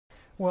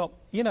Well,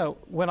 you know,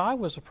 when I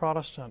was a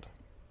Protestant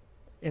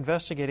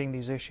investigating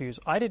these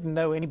issues, I didn't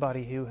know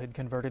anybody who had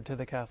converted to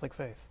the Catholic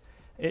faith.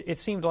 It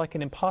seemed like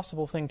an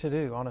impossible thing to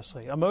do,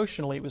 honestly.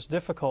 Emotionally, it was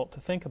difficult to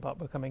think about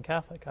becoming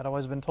Catholic. I'd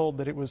always been told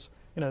that it was,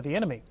 you know, the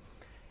enemy.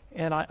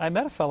 And I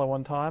met a fellow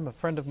one time, a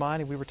friend of mine,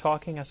 and we were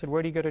talking. I said,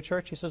 "Where do you go to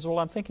church?" He says, "Well,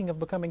 I'm thinking of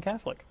becoming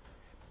Catholic."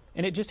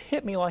 And it just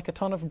hit me like a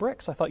ton of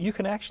bricks. I thought, you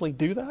can actually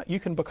do that?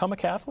 You can become a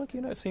Catholic? You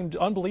know, it seemed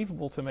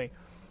unbelievable to me.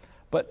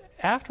 But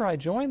after I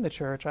joined the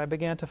church, I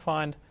began to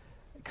find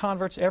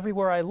converts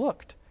everywhere I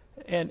looked.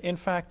 And in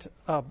fact,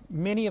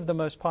 many of the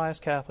most pious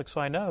Catholics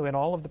I know in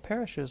all of the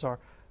parishes are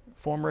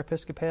former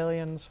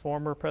Episcopalians,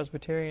 former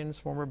Presbyterians,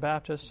 former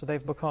Baptists. So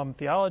they've become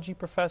theology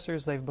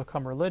professors, they've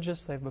become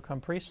religious, they've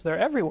become priests. They're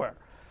everywhere.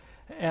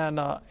 And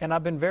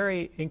I've been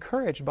very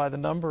encouraged by the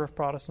number of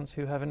Protestants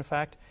who have, in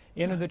fact,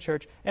 entered the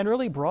church and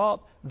really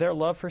brought their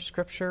love for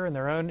Scripture and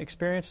their own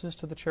experiences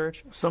to the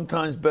church.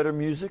 Sometimes better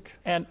music.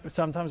 And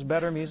sometimes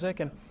better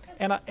music.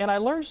 And I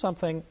learned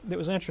something that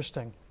was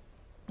interesting.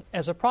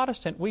 As a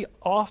Protestant, we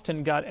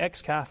often got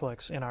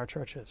ex-Catholics in our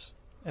churches.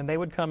 And they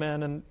would come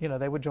in and, you know,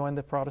 they would join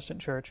the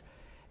Protestant church.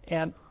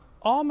 And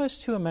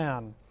almost to a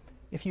man,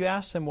 if you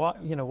asked them,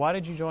 why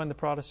did you join the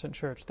Protestant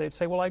church? They'd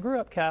say, well, I grew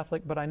up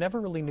Catholic, but I never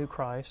really knew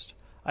Christ.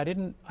 I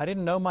didn't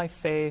know my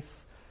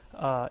faith.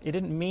 It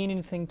didn't mean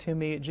anything to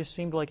me. It just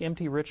seemed like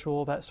empty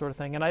ritual, that sort of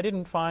thing. And I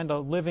didn't find a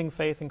living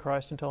faith in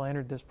Christ until I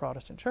entered this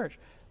Protestant church.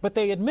 But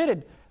they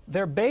admitted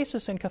their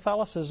basis in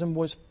Catholicism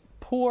was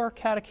poor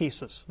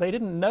catechesis. They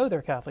didn't know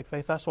their Catholic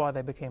faith. That's why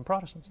they became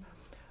Protestants.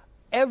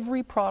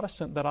 Every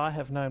Protestant that I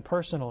have known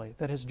personally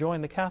that has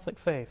joined the Catholic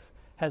faith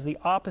has the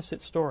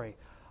opposite story.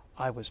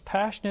 I was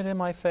passionate in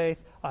my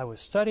faith. I was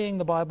studying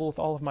the Bible with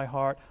all of my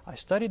heart. I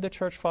studied the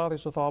Church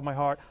Fathers with all of my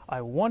heart.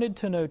 I wanted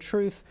to know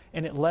truth,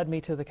 and it led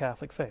me to the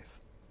Catholic faith.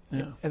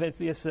 Yeah. And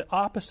it's the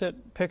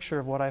opposite picture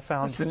of what I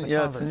found in the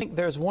converts. I think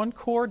there's one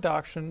core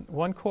doctrine,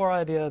 one core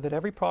idea that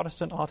every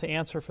Protestant ought to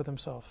answer for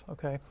themselves,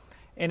 okay?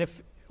 And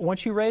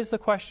once you raise the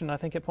question, I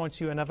think it points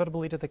you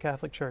inevitably to the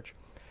Catholic Church.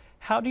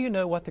 How do you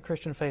know what the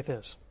Christian faith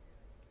is?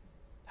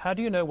 How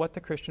do you know what the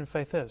Christian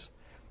faith is?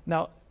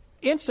 Now,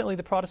 instantly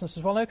the Protestant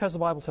says, well, no, because the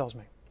Bible tells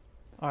me.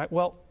 All right,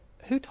 well,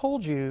 who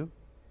told you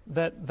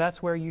that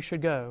that's where you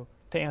should go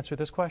to answer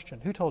this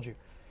question? Who told you?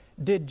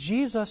 Did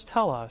Jesus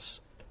tell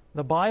us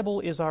the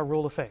Bible is our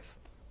rule of faith?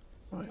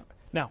 Right.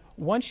 Now,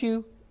 once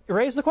you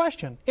raise the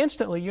question,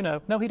 instantly you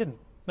know, no, he didn't.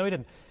 No, he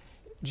didn't.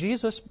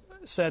 Jesus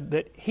said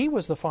that he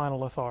was the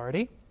final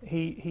authority.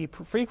 He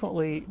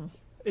frequently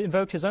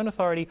invoked his own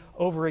authority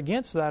over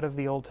against that of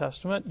the Old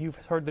Testament. You've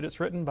heard that it's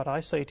written, but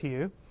I say to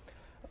you.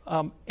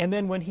 And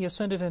then when he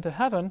ascended into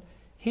heaven,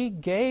 he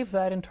gave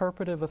that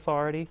interpretive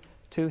authority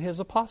to his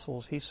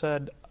apostles. He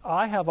said,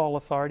 I have all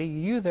authority.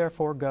 You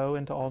therefore go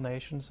into all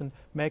nations and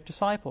make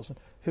disciples. And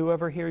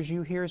whoever hears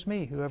you hears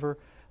me. Whoever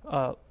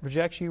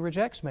rejects you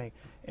rejects me.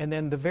 And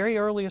then the very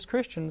earliest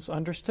Christians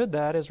understood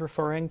that as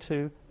referring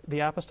to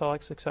the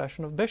apostolic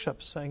succession of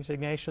bishops. St.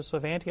 Ignatius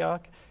of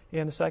Antioch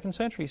in the 2nd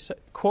century,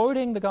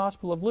 quoting the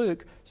Gospel of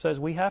Luke, says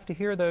we have to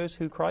hear those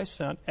who Christ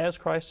sent as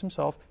Christ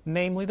himself,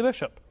 namely the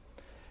bishop.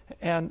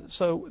 And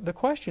so the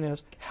question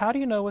is, how do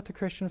you know what the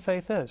Christian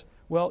faith is?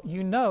 Well,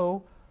 you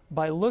know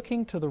by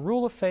looking to the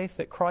rule of faith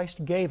that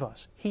Christ gave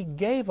us. He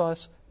gave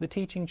us the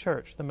teaching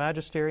church, the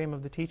magisterium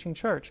of the teaching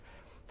church,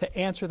 to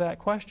answer that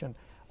question.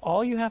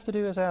 All you have to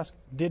do is ask,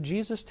 did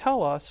Jesus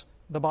tell us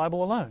the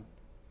Bible alone?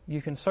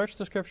 You can search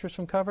the Scriptures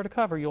from cover to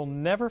cover. You'll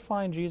never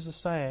find Jesus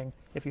saying,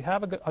 if you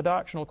have a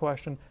doctrinal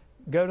question,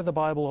 go to the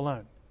Bible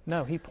alone.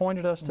 No, he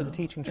pointed us to the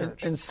teaching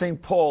church. And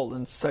St. Paul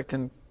in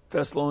 2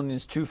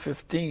 Thessalonians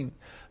 2:15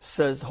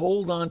 says,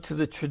 hold on to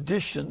the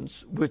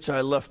traditions which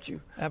I left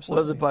you,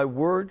 Absolutely. whether by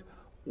word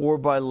or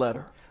by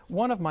letter.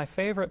 One of my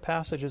favorite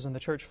passages in the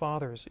Church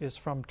Fathers is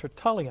from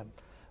Tertullian,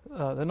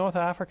 the North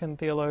African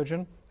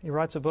theologian. He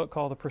writes a book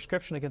called The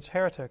Prescription Against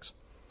Heretics.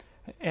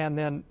 And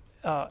then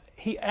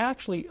he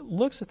actually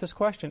looks at this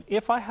question,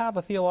 if I have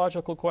a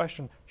theological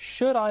question,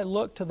 should I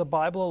look to the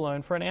Bible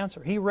alone for an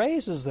answer? He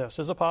raises this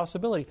as a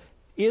possibility.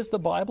 Is the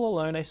Bible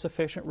alone a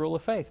sufficient rule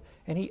of faith?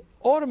 And he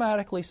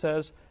automatically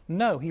says,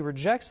 no, he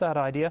rejects that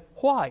idea.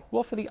 Why?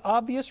 Well, for the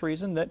obvious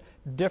reason that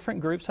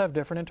different groups have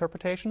different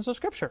interpretations of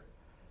Scripture.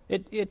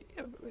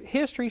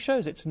 History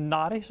shows it's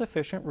not a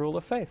sufficient rule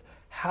of faith.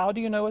 How do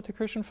you know what the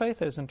Christian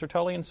faith is? And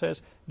Tertullian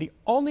says, the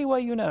only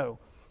way you know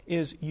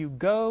is you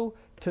go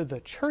to the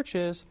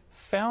churches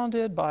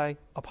founded by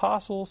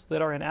apostles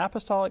that are in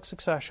apostolic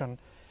succession.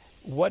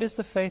 What is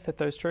the faith that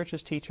those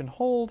churches teach and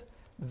hold?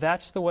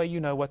 That's the way you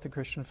know what the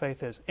Christian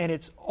faith is. And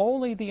it's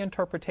only the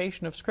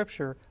interpretation of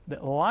Scripture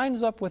that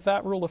lines up with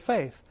that rule of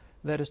faith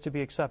that is to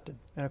be accepted.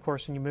 And of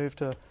course, when you move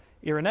to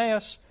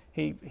Irenaeus,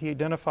 he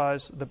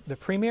identifies the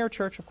premier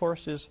church, of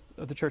course, is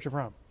the Church of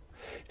Rome.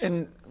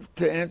 And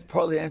to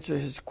partly answer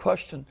his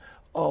question,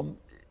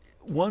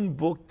 one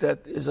book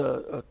that is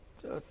a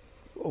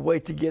way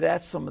to get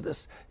at some of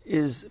this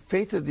is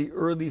Faith of the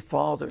Early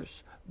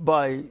Fathers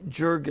by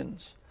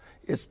Jurgens.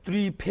 It's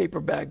 3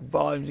 paperback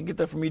volumes. You can get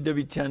that from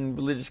EWTN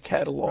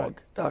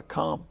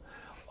religiousCatalog.com.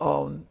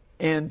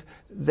 And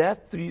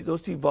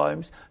those 3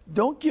 volumes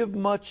don't give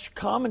much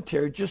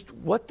commentary, just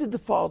what did the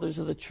fathers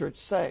of the church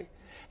say?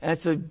 And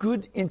it's a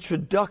good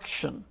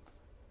introduction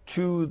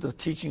to the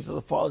teachings of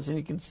the fathers, and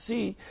you can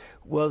see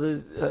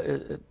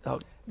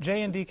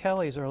J. and D.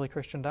 Kelly's Early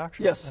Christian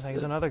Doctrine, yes, I think,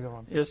 is another good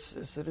one. Yes,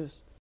 it is.